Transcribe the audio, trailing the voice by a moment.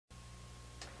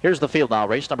Here's the field now.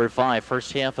 Race number 5,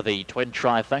 first half of the twin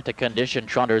trifecta condition.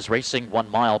 Trotters racing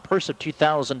 1 mile. Purse of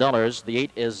 $2,000. The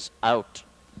 8 is out.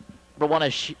 Number 1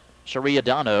 is CHEERY,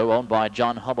 ADONNO, owned by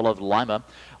John Hubble of Lima.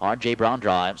 R.J. Brown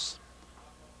drives.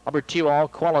 Number 2, All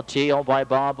Quality, owned by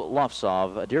Bob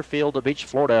Lofsov. Deerfield Beach,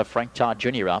 Florida, Frank Todd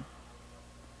Jr.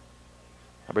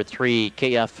 Number 3,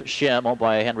 KF Shim, owned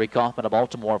by Henry Kaufman of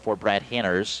Baltimore for Brad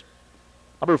Hanners.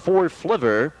 Number 4,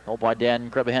 Fliver, owned by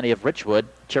Dan Krebahany of Richwood.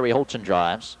 Terry Holton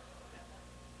drives.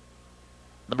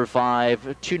 Number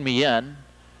 5, Tune Me In,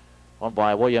 owned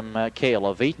by William Cale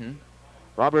of Eaton.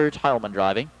 Robert Heilman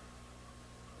driving.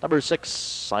 Number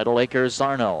 6, Idle Acres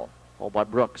Zarnell, owned by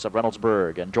Brooks of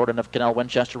Reynoldsburg and Jordan of Canal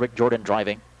Winchester. Rick Jordan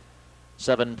driving.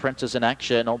 7, Princess in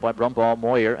Action, owned by Brumball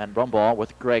Moyer and Brumball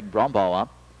with Greg Brumball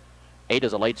up. 8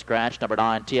 is a late scratch. Number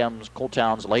 9, TM's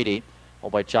Coltown's Lady,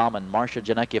 owned by Chalman, Marcia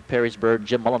Janecki of Perrysburg,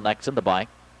 Jim Mullinex in the bike.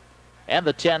 And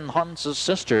the 10, Hans's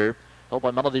Sister, owned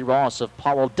by Melody Ross of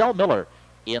Powell, Del Miller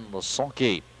in the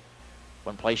sulky.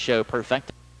 One place show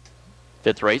perfect.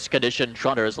 5th race condition.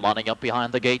 Trotters lining up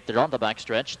behind the gate. They're on the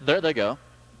backstretch. There they go.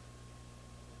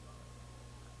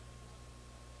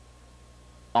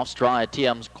 Off stride,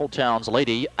 TM's Coltown's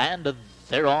Lady, and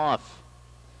they're off.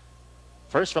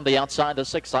 First from the outside, the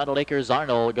 6, Idle Acres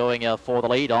Arnold going for the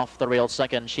lead. Off the rail,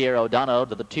 second, CHEERY, ADONNO.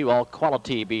 To the 2, All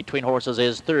Quality between horses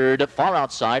is third. Far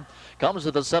outside comes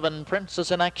to the 7,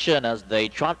 Princess in Action as they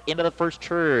trot into the first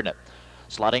turn.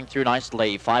 Sliding through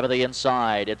nicely, 5 of the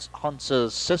inside. It's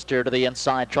Hans's Sister to the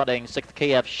inside, trotting 6th,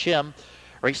 KF Shim.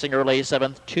 Racing early,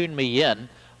 7th, Tune Me In,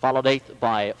 followed 8th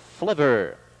by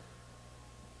Fliver.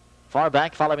 Far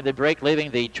back, following the break, leaving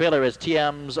the trailer is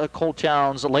TM's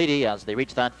Coltown's Lady as they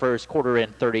reach that first quarter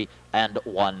in 30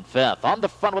 1/5. On the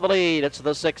front with the lead, it's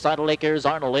the 6, Idle Acres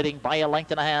Arnold, leading by a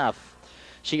length and a half.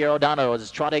 CHEERY, ADONNO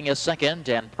is trotting a second,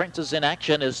 and Princess in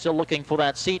Action is still looking for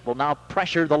that seat. Will now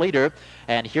pressure the leader,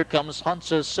 and here comes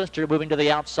Hans's Sister moving to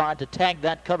the outside to tag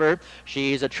that cover.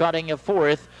 She's trotting a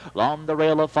 4th. On the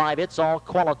rail of 5, it's All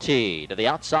Quality. To the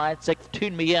outside, 6th,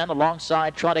 Tune Me In,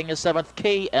 alongside trotting a 7th,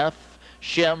 KF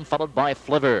Shim, followed by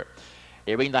Fliver.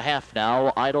 Nearing the half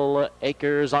now, Idle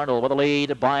Acres Arnold with a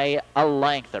lead by a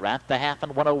length. They're at the half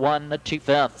and 101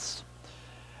 2/5.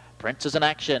 Princess in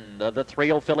Action, the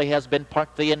 3-0 filly has been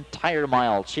parked the entire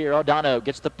mile. CHEERY, ADONNO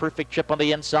gets the perfect trip on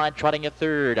the inside, trotting a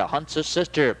 3rd. Hans's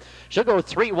Sister, she'll go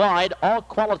 3 wide. All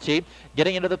Quality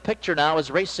getting into the picture now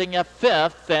is racing a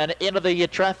 5th, and into the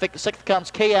traffic 6th comes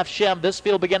KF Shim. This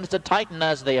field begins to tighten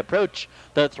as they approach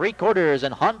the 3/4,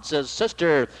 and Hans's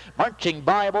Sister marching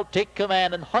by will take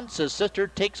command, and Hans's Sister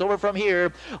takes over from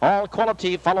here. All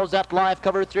Quality follows that live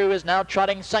cover through, is now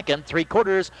trotting second,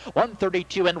 3/4,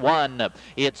 132 1.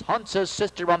 It's Hans's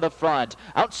Sister on the front.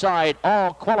 Outside,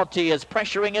 All Quality is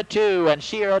pressuring a 2, and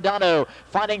CHEERY, ADONNO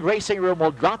finding racing room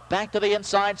will drop back to the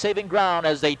inside, saving ground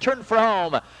as they turn for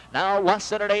home. Now less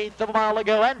than an 1/8 of a mile to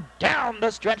go, and down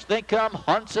the stretch they come.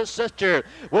 Hans's Sister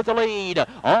with the lead.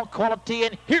 All Quality,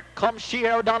 and here comes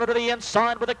CHEERY, ADONNO to the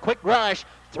inside with a quick rush.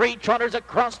 3 trotters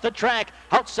across the track.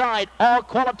 Outside, All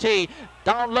Quality.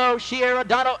 Down low, CHEERY,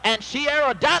 ADONNO, and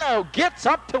CHEERY, ADONNO gets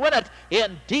up to win it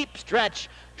in deep stretch.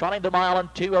 Trotting the mile in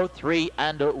 2:03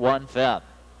 1/5.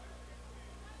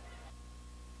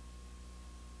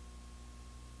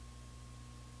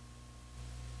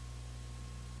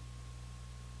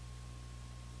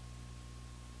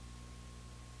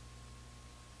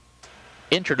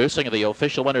 Introducing the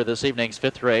official winner this evening's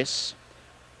 5th race.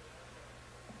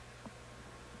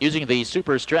 Using the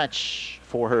super stretch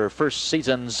for her first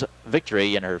season's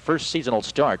victory in her first seasonal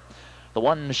start. The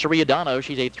 1, CHEERY, ADONNO,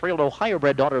 she's a 3-year-old Ohio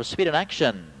bred daughter of Speed in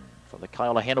Action. From the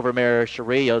Kiowa Hanover mare,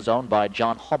 CHEERY is owned by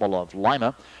John Hubble of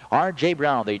Lima. R.J.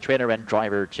 Brown, the trainer and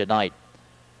driver tonight.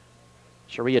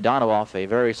 CHEERY, ADONNO off a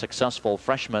very successful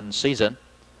freshman season.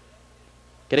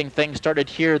 Getting things started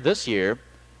here this year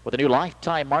with a new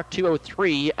lifetime mark,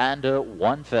 2:03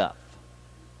 1/5.